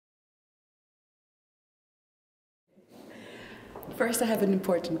First, I have an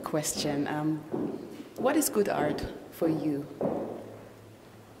important question. What is good art for you?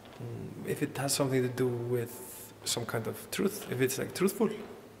 If it has something to do with some kind of truth, if it's like truthful,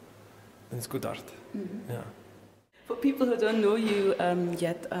 then it's good art. Mm-hmm. Yeah. For people who don't know you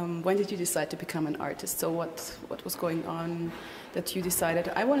yet, when did you decide to become an artist? So what was going on that you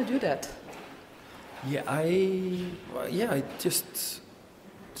decided, I want to do that? Yeah, I just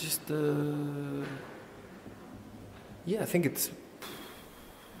I think it's,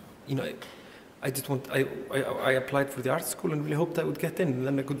 you know, I applied for the art school and really hoped I would get in, and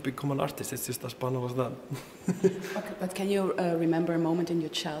then I could become an artist. It's just as banal as that. Okay, but can you remember a moment in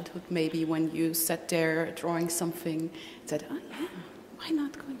your childhood, maybe when you sat there drawing something, and said, "Oh yeah, why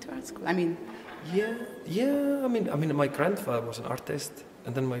not going to art school?" I mean, yeah. I mean, my grandfather was an artist,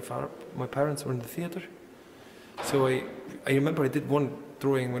 and then my parents were in the theater. So I remember I did one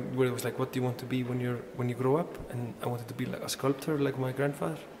drawing where it was like, "What do you want to be when you grow up?" And I wanted to be like a sculptor, like my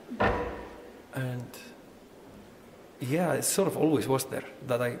grandfather. And yeah, it sort of always was there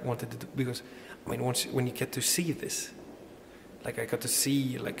that I wanted to do, because I mean, when you get to see this, like I got to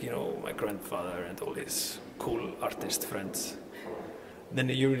see, like, you know, my grandfather and all his cool artist friends, then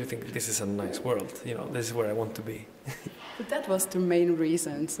you really think this is a nice world, you know, this is where I want to be. But that was the main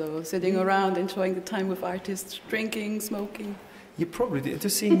reason, so sitting around enjoying the time with artists, drinking, smoking. You probably did,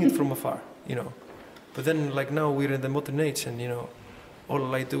 just seeing it from afar, you know. But then, like, now we're in the modern age, and, you know,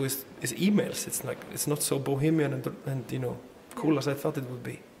 all I do is emails. It's like, it's not so bohemian and you know, cool as I thought it would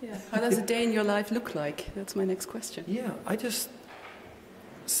be. Yeah. How does a day in your life look like? That's my next question. Yeah, I just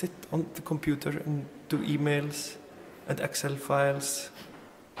sit on the computer and do emails and Excel files,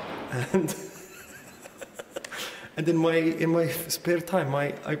 and and in my spare time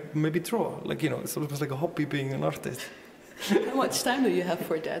I maybe draw. Like, you know, it's almost like a hobby being an artist. How much time do you have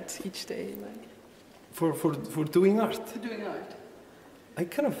for that each day? Like? For doing art? For doing art. I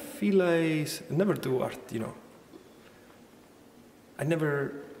kind of feel I never do art, you know. I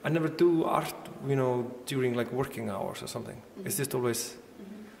never do art, you know, during like working hours or something. Mm-hmm. It's just always,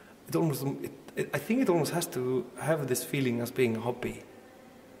 I think it almost has to have this feeling as being a hobby.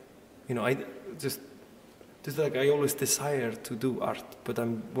 You know, I just like I always desire to do art, but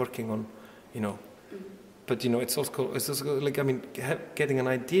I'm working on, you know. Mm-hmm. But you know, it's also like, I mean, getting an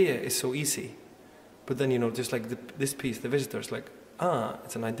idea is so easy, but then, you know, just like this piece, The Visitors, like,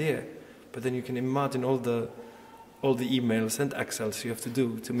 it's an idea, but then you can imagine all the emails and Excels you have to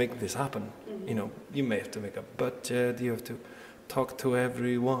do to make this happen. Mm-hmm. You know, you may have to make a budget, you have to talk to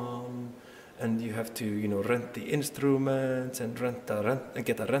everyone, and you have to, you know, rent the instruments and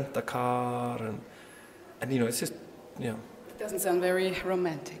get a rent-a-car, and you know, it's just, you know. It doesn't sound very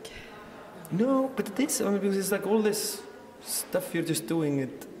romantic. No, but it is. I mean, because it's like all this stuff you're just doing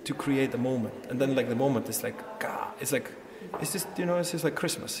it to create a moment, and then like the moment is like, it's like. It's just, you know, it's just like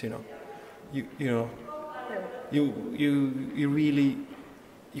Christmas, you know. You know, you really,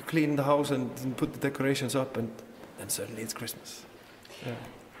 you clean the house and put the decorations up, and suddenly it's Christmas. Yeah.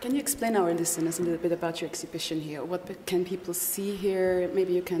 Can you explain our listeners a little bit about your exhibition here? What can people see here?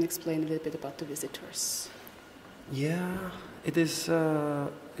 Maybe you can explain a little bit about The Visitors. Yeah, it is a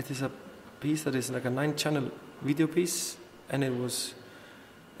piece that is like a 9-channel video piece, and it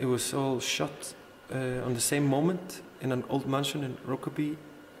was all shot on the same moment in an old mansion in Rokeby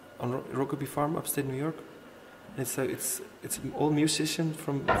Farm, upstate New York. And it's all musicians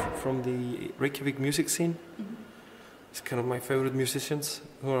from the Reykjavik music scene. Mm-hmm. It's kind of my favorite musicians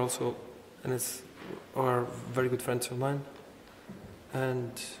who are also, are very good friends of mine.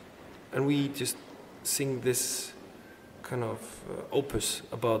 And we just sing this kind of opus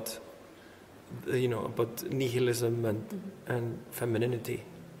about, you know, about nihilism and femininity.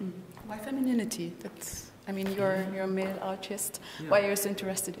 Mm-hmm. Why femininity? I mean, you're a male artist. Yeah. Why are you so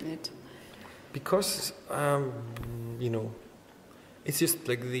interested in it? Because you know, it's just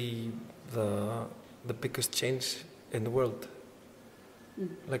like the biggest change in the world. Mm.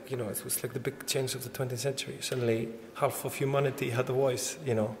 Like, you know, it was like the big change of the 20th century. Suddenly, half of humanity had a voice,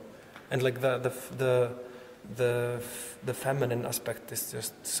 you know, and like the feminine aspect is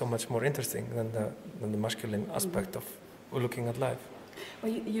just so much more interesting than the masculine aspect of looking at life.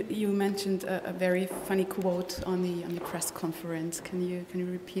 Well, you mentioned a very funny quote on the press conference. Can you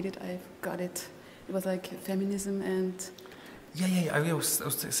repeat it? I got it. It was like feminism and. Yeah. I was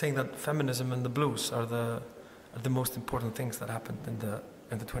saying that feminism and the blues are the most important things that happened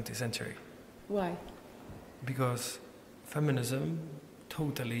in the 20th century. Why? Because feminism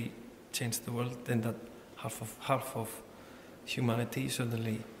totally changed the world. In that half of humanity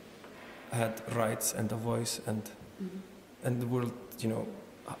suddenly had rights and a voice, and the world, you know,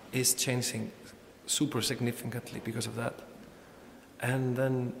 is changing super significantly because of that. and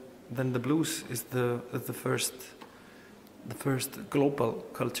then the blues is the first global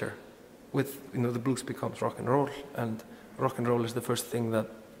culture. With the blues becomes rock and roll is the first thing that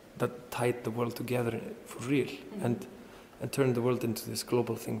tied the world together for real, and turned the world into this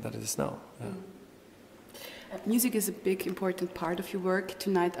global thing that it is now. Yeah. Music is a big, important part of your work.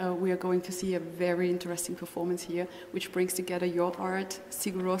 Tonight we are going to see a very interesting performance here, which brings together your art,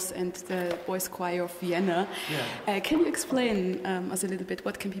 Sigur Rós, and the Boys Choir of Vienna. Yeah. Can you explain us a little bit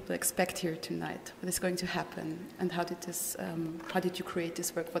what can people expect here tonight? What is going to happen, and how did you create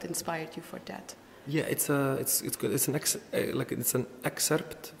this work? What inspired you for that? Yeah, it's good. It's an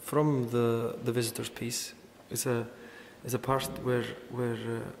excerpt from the visitor's piece. It's a part where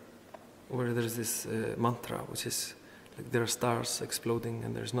there's this mantra, which is like there are stars exploding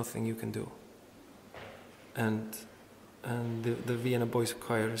and there's nothing you can do. And the Vienna Boy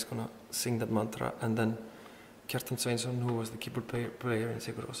Choir is gonna sing that mantra, and then Kjartansson, who was the keyboard player in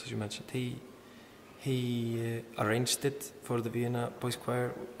Sigur Rós, as you mentioned, he arranged it for the Vienna Boy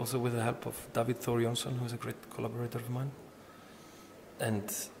Choir, also with the help of David Thor Jonsson, who is a great collaborator of mine.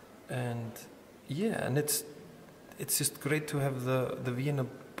 And it's just great to have the Vienna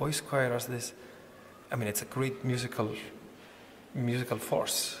Boys Choir as this. I mean, it's a great musical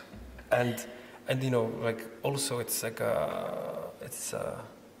force, and like also it's like it's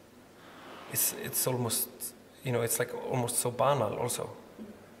almost it's like almost so banal also.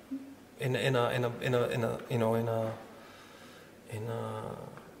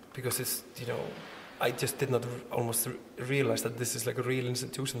 Because it's I just did not almost realize that this is like a real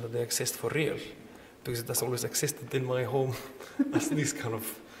institution, that they exist for real, because it has always existed in my home as this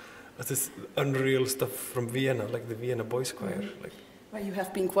unreal stuff from Vienna, like the Vienna Boys Choir. Like, well, you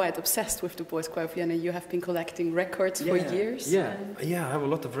have been quite obsessed with the Boys Choir of Vienna. You have been collecting records for years. Yeah, I have a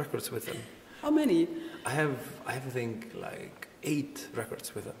lot of records with them. How many? I have I think like 8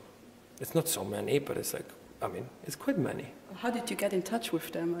 records with them. It's not so many, but it's like, I mean, it's quite many. How did you get in touch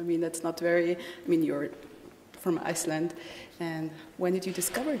with them? I mean, that's not very. I mean, you're from Iceland, and when did you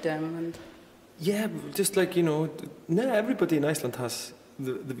discover them? And yeah, just like everybody in Iceland has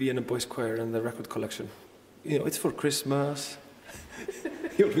the Vienna Boys Choir and the record collection. It's for Christmas.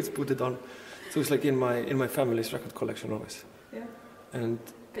 You always put it on. So it's like in my family's record collection always. Yeah. And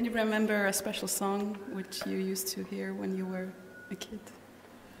can you remember a special song which you used to hear when you were a kid?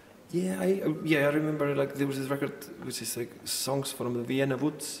 Yeah, I remember like there was this record which is like songs from the Vienna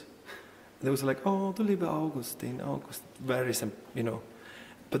woods. There was like, oh, du liebe Augustin, very simple,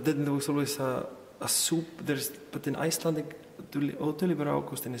 But then there was always a soup. But in Icelandic, oh, du lieber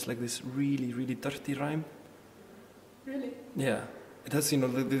Augustin is like this really, really dirty rhyme. Really? Yeah. It has,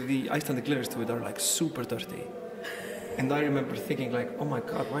 the Icelandic lyrics to it are like super dirty. And I remember thinking like, oh my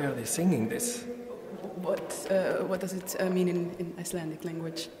God, why are they singing this? What does it mean in Icelandic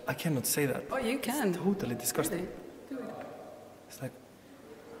language? I cannot say that. Oh, you can. It's totally disgusting. Really? Do it. It's like,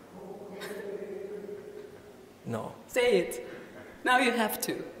 no. Say it. Now you have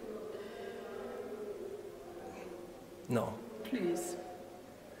to. No. Please.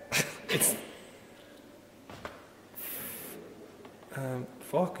 It's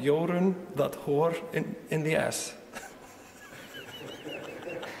fuck Jorun, that whore in the ass.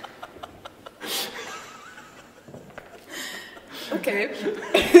 Okay.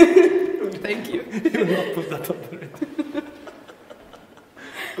 Thank you. You will not put that on the radio.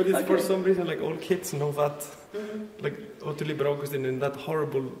 But it's for some reason like all kids know that, like Otto Lieber Augustin with that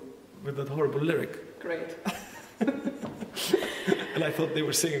horrible lyric. Great. And I thought they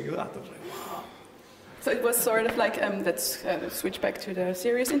were singing that. I was like, wow. So it was sort of like let's switch back to the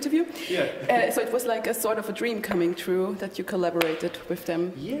serious interview. Yeah. So it was like a sort of a dream coming true that you collaborated with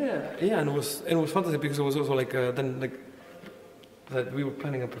them. Yeah, and it was fantastic because it was also like then like that we were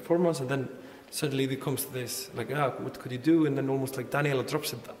planning a performance, and then suddenly there comes this like, what could you do? And then almost like Daniela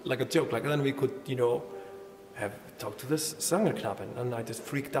drops it like a joke, like then we could have talked to this Sangerknappen, and I just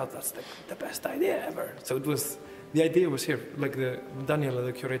freaked out. That's the best idea ever. So the idea was here, like Daniela,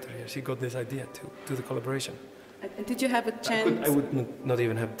 the curator here, she got this idea to do the collaboration. And did you have a chance? I would not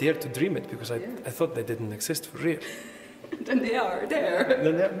even have dared to dream it because I thought they didn't exist for real. Then they are there.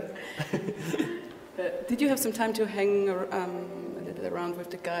 Then they are. Did you have some time to hang around with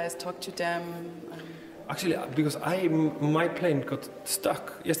the guys, talk to them? Actually, because my plane got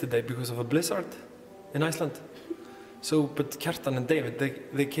stuck yesterday because of a blizzard in Iceland. So, but Kjartan and David,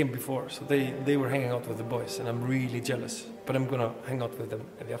 they came before, so they were hanging out with the boys, and I'm really jealous. But I'm gonna hang out with them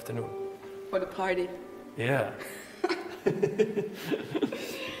in the afternoon. For the party? Yeah.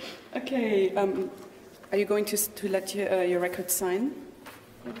 Okay, are you going to let your records sign?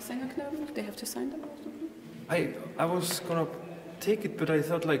 They have to sign them or something? I was gonna take it, but I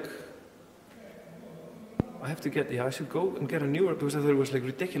thought like, I have to get, I should go and get a new record, because I thought it was like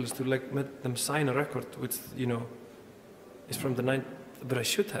ridiculous to like let them sign a record which, you know, is from the but I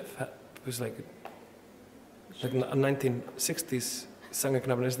should have. It was like a 1960s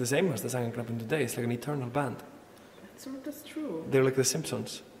Sangerknappen is the same as the Sangerknappen today. It's like an eternal band. That's true. They're like the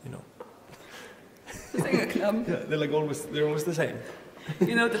Simpsons, you know. The Sangerknappen. Yeah, they're always the same.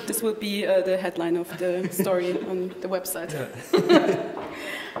 You know that this will be the headline of the story on the website. Yeah.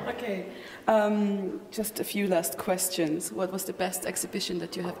 Okay. Just a few last questions. What was the best exhibition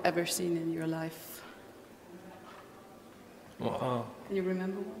that you have ever seen in your life? Wow. Can you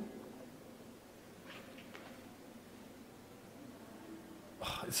remember one?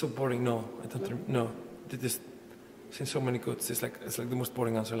 Oh, it's so boring. No, I don't. No, they just seen so many good. It's like the most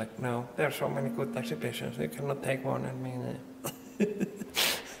boring answer. Like, no, there are so many good exhibitions. You cannot take one. I mean.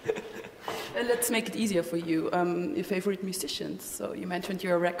 Let's make it easier for you. Your favorite musicians. So you mentioned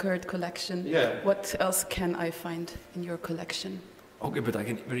your record collection. Yeah. What else can I find in your collection? Okay, but I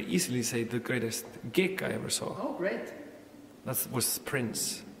can very easily say the greatest gig I ever saw. Oh, great. That was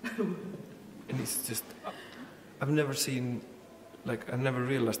Prince. And it's just, I've never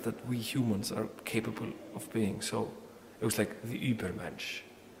realized that we humans are capable of being so. It was like the Übermensch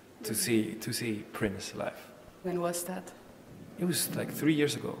to see Prince live. When was that? It was like 3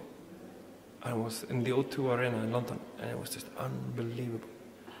 years ago. I was in the O2 Arena in London, and it was just unbelievable.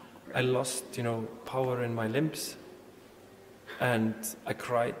 I lost, power in my limbs, and I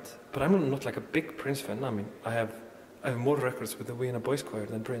cried. But I'm not like a big Prince fan. I mean, I have more records with the Vienna Boy Choirs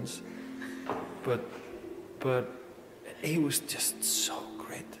than Prince. But he was just so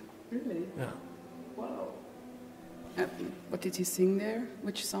great. Really? Yeah. Wow. What did he sing there?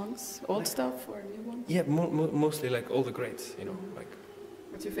 Which songs? Old stuff or new ones? Yeah, mostly like all the greats, like.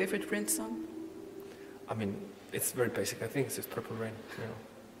 What's your favorite Prince song? I mean, it's very basic. I think it's just Purple Rain,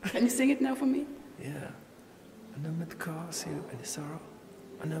 Can you sing it now for me? Yeah. And I'm meant to cause you any sorrow.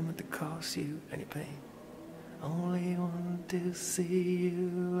 And I'm meant to cause you any pain. Only want to see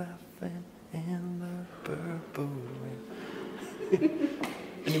you laughing in the purple rain.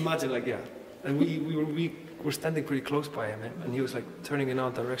 And imagine, like, yeah. And we were standing pretty close by him, and he was like turning in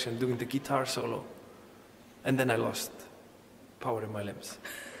our direction, doing the guitar solo. And then I lost power in my limbs.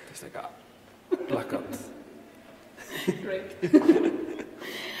 Just like, blackout. Great.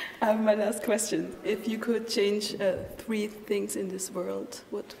 My last question. If you could change 3 things in this world,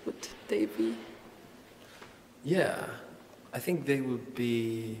 what would they be? Yeah, I think they would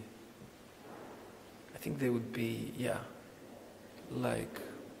be,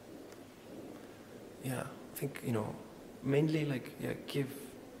 mainly like, give,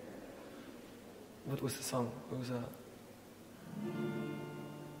 what was the song? It was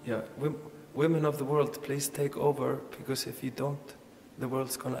women of the world, please take over, because if you don't, the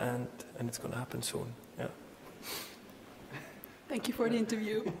world's gonna end, and it's gonna happen soon. Yeah. Thank you for the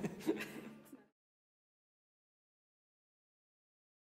interview.